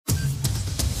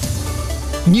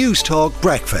News Talk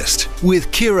Breakfast with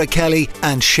Ciara Kelly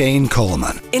and Shane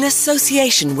Coleman. In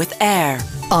association with AIR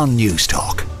On News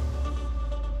Talk.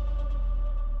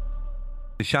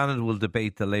 Seanad will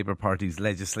debate the Labour Party's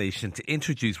legislation to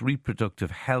introduce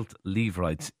reproductive health leave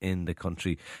rights in the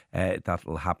country. That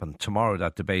will happen tomorrow,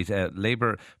 that debate.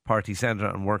 Labour Party Senator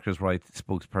and Workers' Rights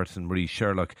spokesperson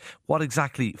Sherlock. What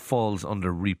exactly falls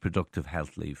under reproductive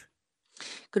health leave?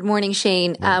 Good morning,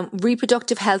 Shane.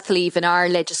 Reproductive health leave in our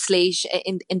legislation,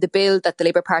 in the bill that the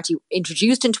Labour Party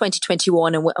introduced in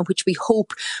 2021 and which we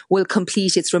hope will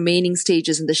complete its remaining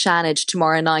stages in the Seanad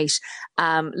tomorrow night,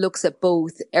 looks at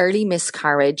both early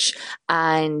miscarriage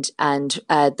and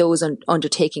those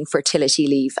undertaking fertility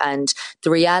leave. And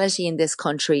the reality in this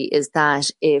country is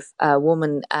that if a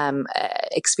woman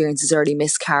experiences early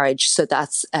miscarriage, so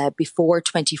that's before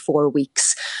 24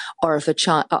 weeks, or if the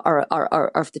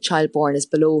child born is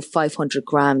below 500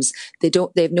 grams, they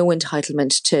have no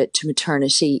entitlement to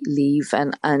maternity leave.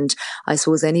 And I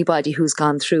suppose anybody who's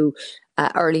gone through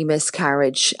early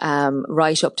miscarriage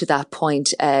right up to that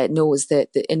point knows the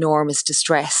enormous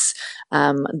distress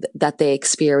that they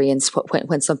experience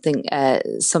when something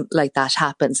like that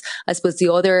happens. I suppose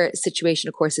the other situation,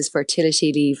 of course, is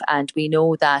fertility leave, and we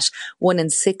know that 1 in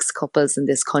 6 couples in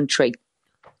this country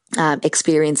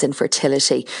experience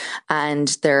infertility,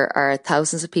 and there are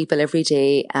thousands of people every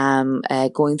day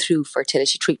going through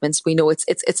fertility treatments. We know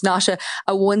it's not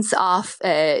a once-off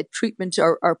treatment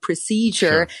or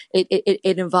procedure. Sure.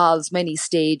 It involves many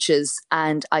stages,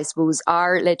 and I suppose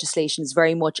our legislation is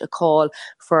very much a call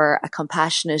for a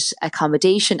compassionate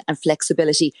accommodation and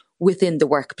flexibility within the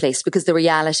workplace, because the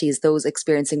reality is those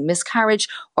experiencing miscarriage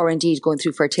or indeed going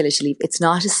through fertility leave, it's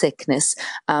not a sickness,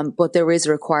 but there is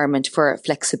a requirement for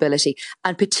flexibility.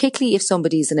 And particularly if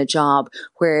somebody's in a job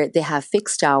where they have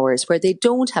fixed hours, where they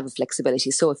don't have a flexibility.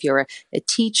 So if you're a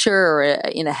teacher or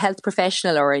in a health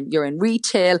professional, or you're in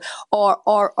retail,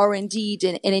 or indeed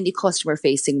in any customer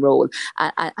facing role.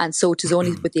 And so it is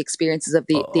only with the experiences of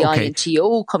the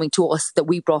INTO coming to us that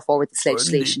we brought forward this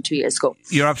legislation 2 years ago.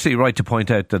 You're absolutely right to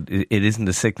point out that it isn't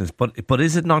a sickness, but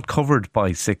is it not covered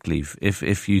by sick leave?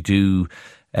 If you do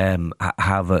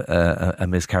have a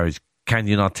miscarriage, can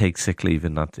you not take sick leave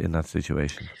in that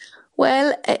situation?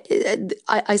 Well,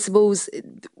 I suppose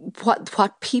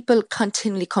what people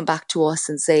continually come back to us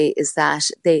and say is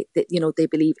that they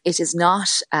believe it is not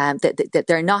that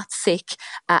they're not sick,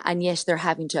 and yet they're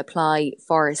having to apply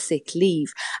for sick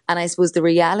leave. And I suppose the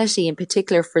reality, in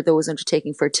particular for those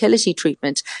undertaking fertility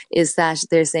treatment, is that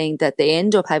they're saying that they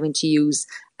end up having to use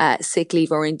sick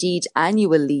leave or indeed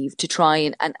annual leave to try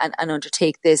and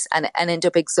undertake this, and end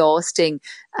up exhausting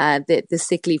the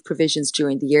sick leave provisions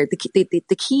during the year.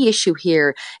 The key issue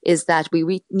here is that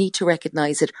we need to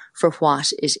recognise it for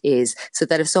what it is, so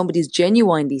that if somebody's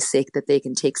genuinely sick, that they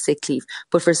can take sick leave.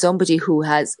 But for somebody who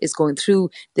is going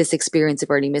through this experience of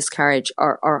early miscarriage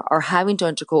or having to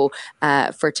undergo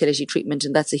fertility treatment,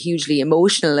 and that's a hugely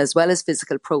emotional as well as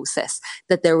physical process,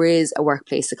 that there is a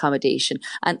workplace accommodation.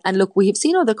 And look, we have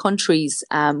seen other countries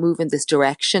move in this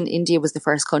direction. India was the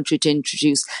first country to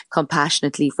introduce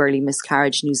compassionate leave for early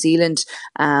miscarriage. New Zealand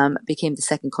became the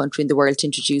second country in the world to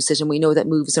introduce it, and we know that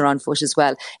moves are on foot as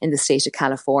well in the state of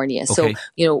California. Okay.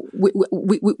 So,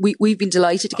 we've been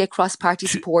delighted to get cross-party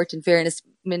support. In fairness,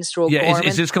 Minister O'Gorman.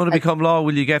 Is this going to become law?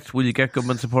 Will you get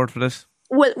government support for this?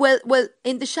 Well,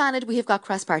 in the Seanad, we have got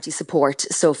cross-party support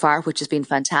so far, which has been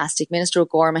fantastic. Minister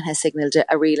O'Gorman has signalled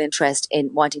a real interest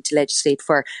in wanting to legislate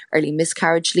for early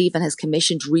miscarriage leave, and has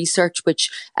commissioned research which,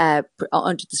 under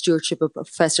the stewardship of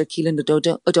Professor Keelan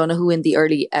O'Donoghue in the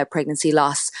early pregnancy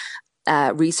loss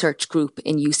research group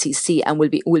in UCC, and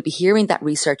we'll be hearing that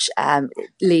research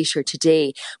later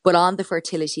today. But on the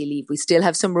fertility leave, we still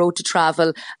have some road to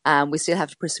travel. We still have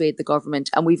to persuade the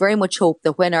government, and we very much hope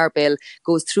that when our bill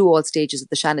goes through all stages of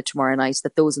the Seanad tomorrow night,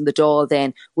 that those in the Dáil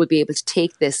then will be able to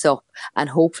take this up and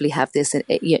hopefully have this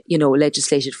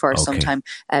legislated for sometime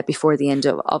before the end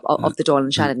of the Dáil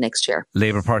and Seanad next year.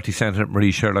 Labour Party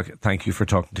Senator Sherlock, thank you for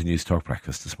talking to News Talk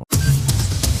Breakfast this morning.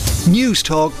 News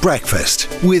Talk Breakfast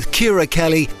with Ciara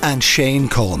Kelly and Shane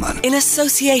Coleman. In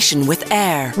association with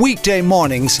AIR. Weekday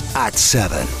mornings at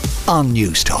 7 on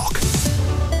News Talk.